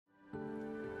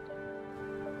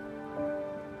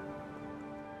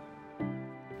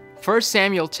1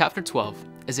 Samuel chapter 12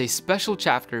 is a special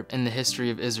chapter in the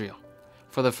history of Israel.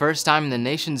 For the first time in the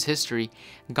nation's history,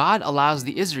 God allows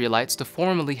the Israelites to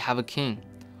formally have a king,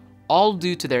 all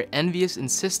due to their envious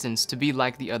insistence to be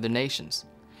like the other nations.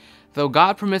 Though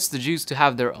God permits the Jews to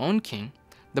have their own king,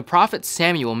 the prophet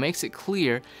Samuel makes it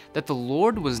clear that the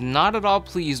Lord was not at all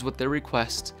pleased with their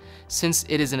request, since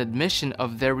it is an admission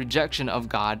of their rejection of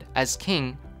God as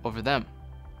king over them.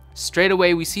 Straight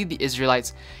away, we see the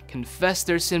Israelites confess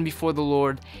their sin before the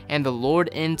Lord, and the Lord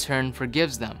in turn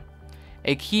forgives them.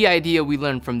 A key idea we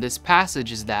learn from this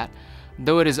passage is that,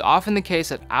 though it is often the case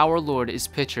that our Lord is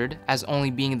pictured as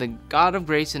only being the God of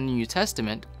grace in the New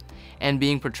Testament, and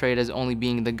being portrayed as only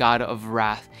being the God of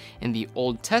wrath in the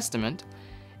Old Testament,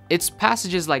 it's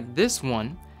passages like this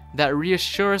one that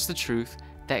reassure us the truth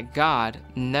that God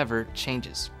never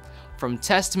changes. From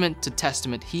testament to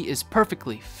testament, He is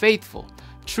perfectly faithful,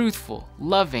 truthful,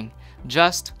 loving,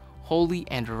 just, holy,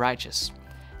 and righteous.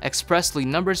 Expressly,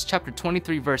 Numbers chapter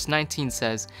 23 verse 19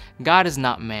 says, God is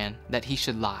not man that He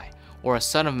should lie, or a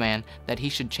son of man that He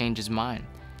should change His mind.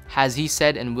 Has He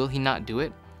said, and will He not do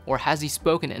it? Or has He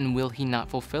spoken, and will He not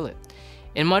fulfill it?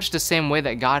 In much the same way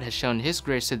that God has shown His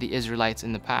grace to the Israelites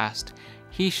in the past,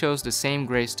 He shows the same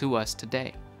grace to us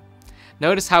today.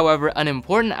 Notice, however, an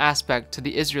important aspect to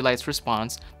the Israelites'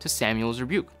 response to Samuel's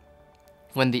rebuke.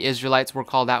 When the Israelites were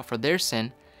called out for their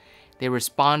sin, they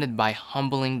responded by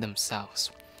humbling themselves.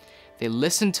 They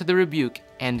listened to the rebuke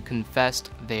and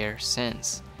confessed their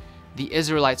sins. The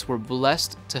Israelites were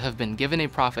blessed to have been given a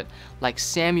prophet like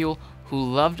Samuel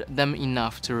who loved them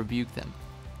enough to rebuke them.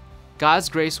 God's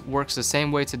grace works the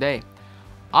same way today.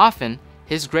 Often,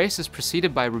 His grace is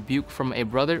preceded by rebuke from a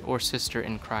brother or sister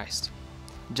in Christ.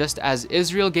 Just as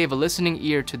Israel gave a listening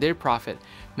ear to their prophet,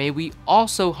 may we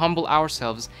also humble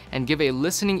ourselves and give a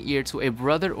listening ear to a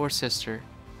brother or sister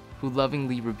who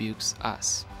lovingly rebukes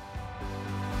us.